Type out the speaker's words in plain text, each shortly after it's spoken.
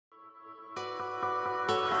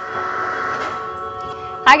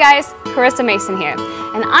Hi guys, Carissa Mason here,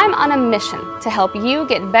 and I'm on a mission to help you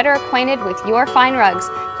get better acquainted with your fine rugs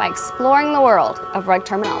by exploring the world of rug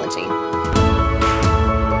terminology.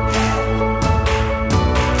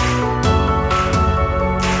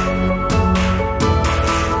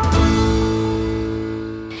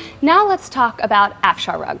 Now let's talk about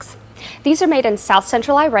Afshar rugs. These are made in South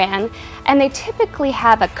Central Iran, and they typically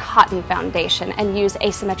have a cotton foundation and use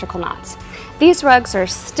asymmetrical knots. These rugs are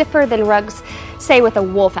stiffer than rugs, say, with a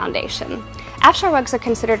wool foundation. Afshar rugs are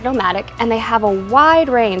considered nomadic, and they have a wide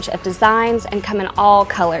range of designs and come in all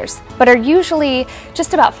colors, but are usually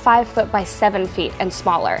just about 5 foot by 7 feet and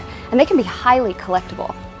smaller, and they can be highly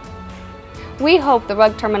collectible. We hope the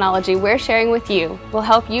rug terminology we're sharing with you will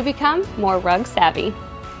help you become more rug savvy.